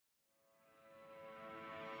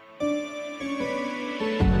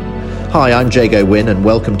Hi, I'm Jago Wynn and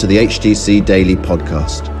welcome to the HTC Daily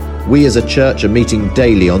Podcast. We as a church are meeting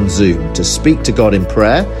daily on Zoom to speak to God in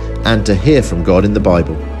prayer and to hear from God in the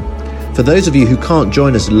Bible. For those of you who can't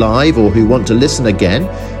join us live or who want to listen again,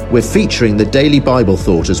 we're featuring the Daily Bible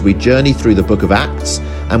Thought as we journey through the book of Acts,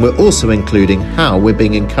 and we're also including how we're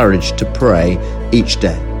being encouraged to pray each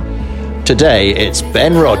day. Today it's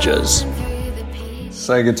Ben Rogers.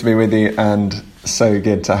 So good to be with you and so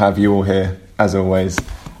good to have you all here, as always.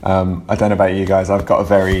 I don't know about you guys, I've got a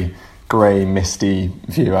very grey, misty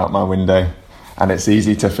view out my window, and it's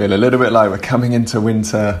easy to feel a little bit like we're coming into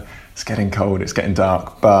winter. It's getting cold, it's getting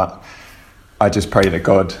dark, but I just pray that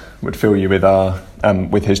God would fill you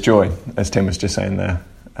with his joy, as Tim was just saying there.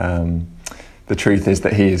 The truth is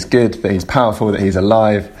that he is good, that he's powerful, that he's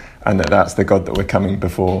alive, and that's the God that we're coming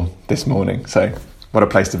before this morning. So what a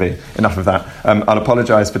place to be. Enough of that. I'll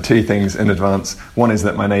apologise for two things in advance. One is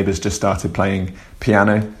that my neighbour's just started playing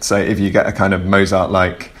piano. So if you get a kind of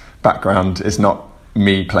Mozart-like background, it's not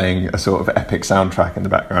me playing a sort of epic soundtrack in the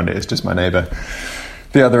background. It is just my neighbour.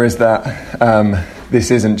 The other is that this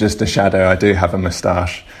isn't just a shadow. I do have a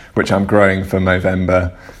moustache, which I'm growing for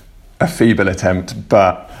Movember. A feeble attempt,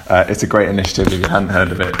 but it's a great initiative. If you hadn't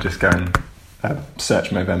heard of it, just go and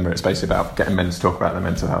search Movember. It's basically about getting men to talk about their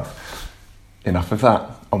mental health. Enough of that,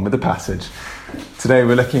 on with the passage. Today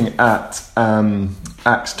we're looking at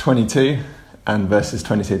Acts 22 and verses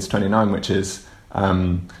 22 to 29, which is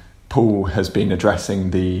Paul has been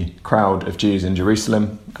addressing the crowd of Jews in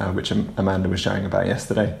Jerusalem, which Amanda was sharing about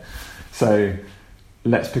yesterday. So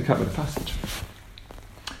let's pick up with the passage.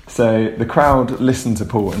 So the crowd listened to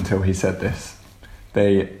Paul until he said this.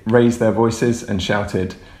 They raised their voices and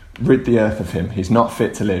shouted, "Rid the earth of him, he's not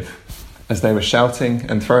fit to live." As they were shouting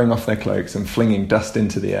and throwing off their cloaks and flinging dust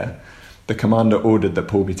into the air, the commander ordered that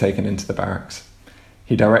Paul be taken into the barracks.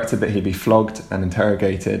 He directed that he be flogged and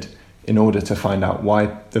interrogated in order to find out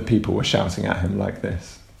why the people were shouting at him like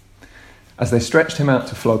this. As they stretched him out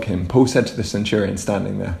to flog him, Paul said to the centurion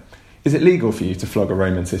standing there, "Is it legal for you to flog a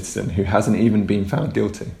Roman citizen who hasn't even been found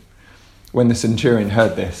guilty?" When the centurion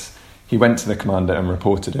heard this, he went to the commander and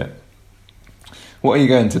reported it. "What are you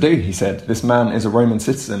going to do?" he said. "This man is a Roman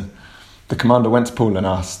citizen." The commander went to Paul and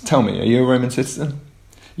asked, "Tell me, are you a Roman citizen?"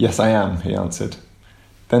 "Yes, I am," he answered.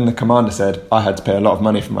 Then the commander said, "I had to pay a lot of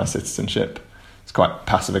money for my citizenship." It's quite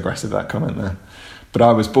passive-aggressive, that comment there. "But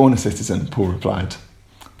I was born a citizen," Paul replied.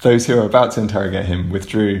 Those who were about to interrogate him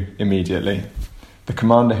withdrew immediately. The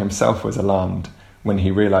commander himself was alarmed when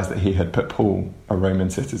he realised that he had put Paul, a Roman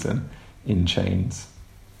citizen, in chains.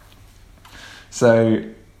 So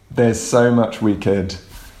there's so much we could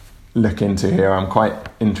look into here. I'm quite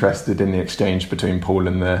interested in the exchange between Paul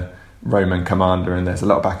and the Roman commander, and there's a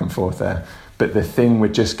lot of back and forth there. But the thing we're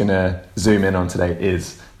just going to zoom in on today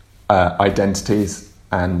is identities,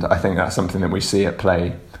 and I think that's something that we see at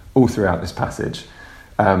play all throughout this passage.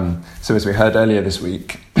 So as we heard earlier this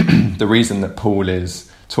week, the reason that Paul is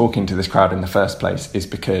talking to this crowd in the first place is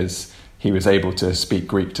because he was able to speak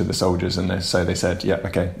Greek to the soldiers, and so they said, "Yeah,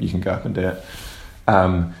 okay, you can go up and do it."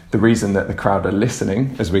 The reason that the crowd are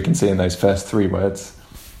listening, as we can see in those first three words,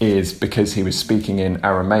 is because he was speaking in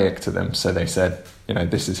Aramaic to them. So they said,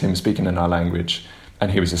 this is him speaking in our language,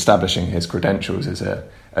 and he was establishing his credentials as a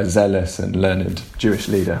zealous and learned Jewish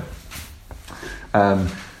leader.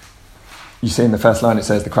 You see in the first line it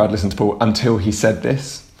says the crowd listened to Paul until he said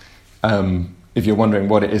this. If you're wondering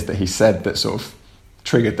what it is that he said that sort of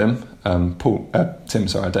triggered them, Tim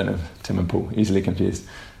and Paul, easily confused.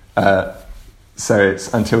 So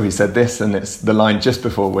it's until he said this, and it's the line just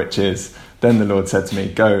before, which is, "Then the Lord said to me,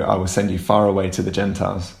 'Go, I will send you far away to the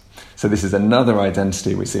Gentiles.'" So this is another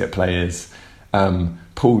identity we see at play, is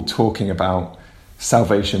Paul talking about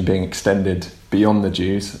salvation being extended beyond the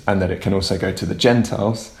Jews, and that it can also go to the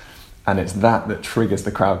Gentiles. And it's that triggers the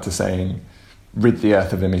crowd to saying, "Rid the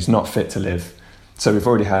earth of him, he's not fit to live." So we've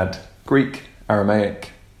already had Greek,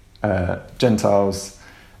 Aramaic, Gentiles,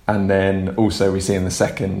 and then also we see in the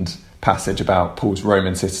second passage about Paul's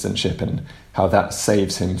Roman citizenship and how that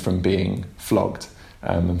saves him from being flogged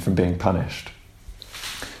and from being punished.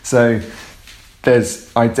 So there's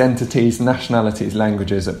identities, nationalities,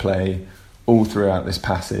 languages at play all throughout this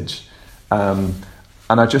passage. And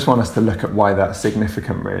I just want us to look at why that's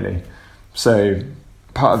significant, really. So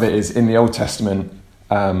part of it is in the Old Testament,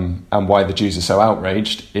 and why the Jews are so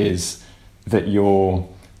outraged is that your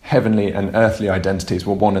heavenly and earthly identities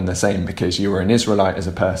were one and the same, because you were an Israelite as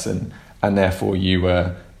a person, and therefore you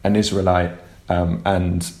were an Israelite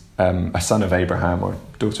and a son of Abraham or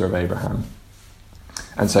daughter of Abraham.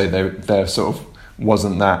 And so there sort of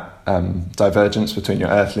wasn't that divergence between your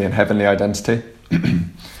earthly and heavenly identity.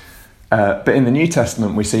 But in the New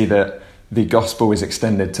Testament, we see that the gospel is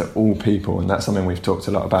extended to all people, and that's something we've talked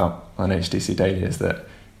a lot about on HTC Daily, is that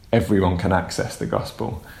everyone can access the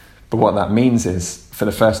gospel. But what that means is, for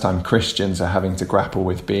the first time, Christians are having to grapple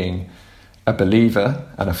with being a believer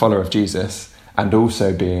and a follower of Jesus, and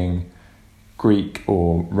also being Greek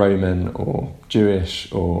or Roman or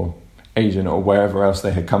Jewish or Asian or wherever else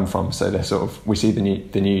they had come from. So they're we see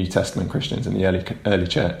the New Testament Christians in the early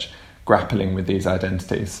church grappling with these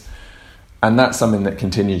identities. And that's something that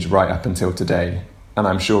continues right up until today, and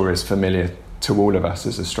I'm sure is familiar to all of us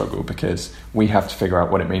as a struggle, because we have to figure out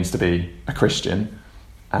what it means to be a Christian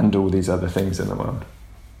and all these other things in the world.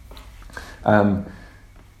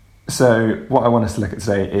 So what I want us to look at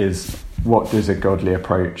today is, what does a godly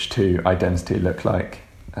approach to identity look like?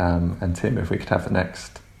 And Tim, if we could have the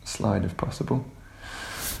next slide if possible.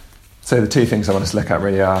 So the two things I want us to look at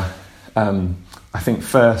really are, I think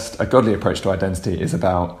first, a godly approach to identity is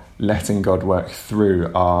about letting God work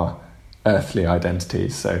through our earthly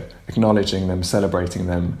identities, so acknowledging them, celebrating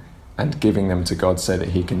them, and giving them to God so that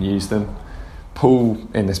he can use them. Paul,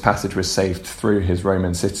 in this passage, was saved through his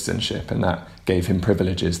Roman citizenship, and that gave him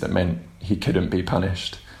privileges that meant he couldn't be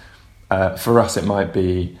punished. For us, it might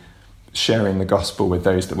be sharing the gospel with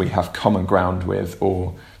those that we have common ground with,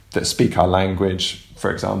 or that speak our language,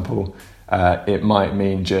 for example. It might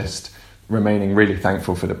mean just remaining really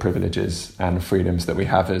thankful for the privileges and freedoms that we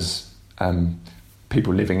have as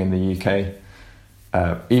people living in the UK.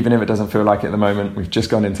 Even if it doesn't feel like it at the moment, we've just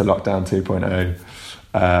gone into lockdown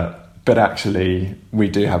 2.0, but actually we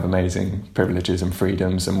do have amazing privileges and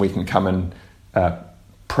freedoms, and we can come and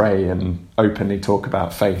pray and openly talk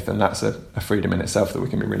about faith, and that's a freedom in itself that we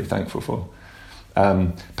can be really thankful for.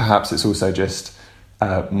 Perhaps it's also just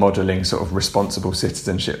modelling sort of responsible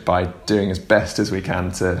citizenship by doing as best as we can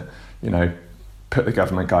to, put the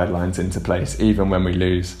government guidelines into place, even when we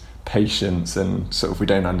lose patience and sort of we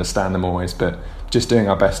don't understand them always, but just doing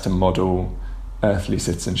our best to model earthly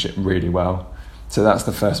citizenship really well. So that's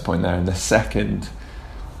the first point there. And the second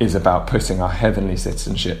is about putting our heavenly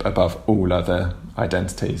citizenship above all other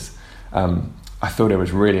identities. I thought it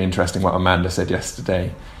was really interesting what Amanda said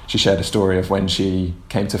yesterday. She shared a story of when she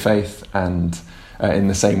came to faith, and in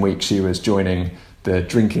the same week she was joining the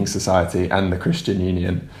Drinking Society and the Christian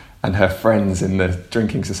Union, and her friends in the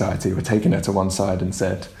Drinking Society were taking her to one side and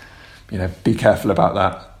said, be careful about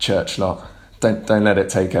that church lot. Don't let it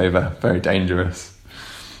take over. Very dangerous.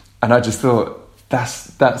 And I just thought,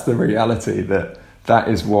 that's the reality, that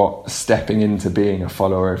is what stepping into being a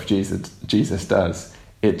follower of Jesus does.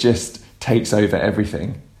 It just takes over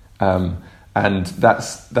everything. And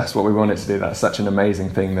that's what we want it to do. That's such an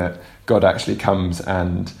amazing thing, that God actually comes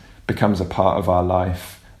and becomes a part of our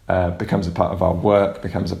life, becomes a part of our work,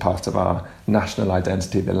 becomes a part of our national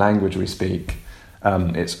identity, the language we speak.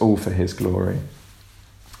 It's all for his glory.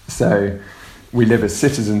 So we live as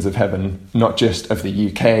citizens of heaven, not just of the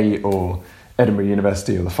UK or Edinburgh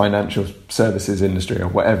University or the financial services industry or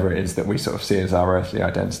whatever it is that we sort of see as our earthly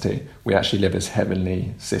identity. We actually live as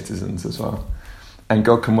heavenly citizens as well. And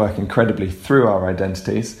God can work incredibly through our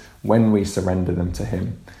identities when we surrender them to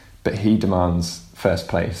him. But he demands first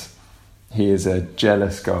place. He is a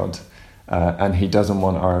jealous God, and he doesn't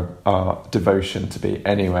want our devotion to be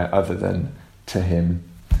anywhere other than to him.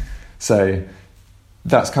 So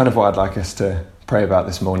that's kind of what I'd like us to pray about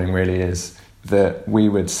this morning, really, is that we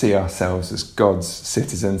would see ourselves as God's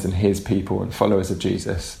citizens and his people and followers of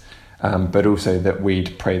Jesus, but also that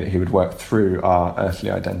we'd pray that he would work through our earthly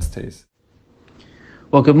identities.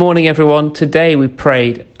 Well, good morning, everyone. Today we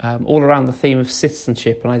prayed all around the theme of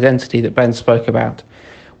citizenship and identity that Ben spoke about.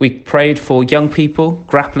 We prayed for young people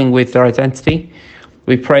grappling with their identity.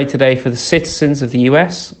 We prayed today for the citizens of the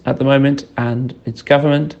US at the moment and its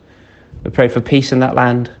government. We prayed for peace in that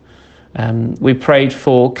land. We prayed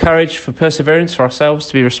for courage, for perseverance for ourselves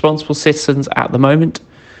to be responsible citizens at the moment,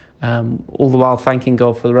 all the while thanking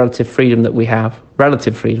God for the relative freedom that we have,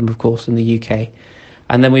 relative freedom, of course, in the UK.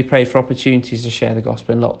 And then we prayed for opportunities to share the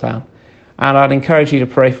gospel in lockdown. And I'd encourage you to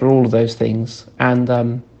pray for all of those things,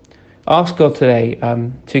 and ask God today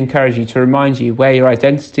to encourage you, to remind you where your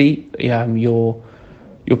identity, your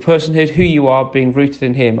personhood, who you are, being rooted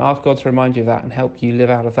in him. Ask God to remind you of that and help you live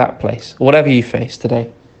out of that place, whatever you face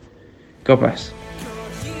today. God bless.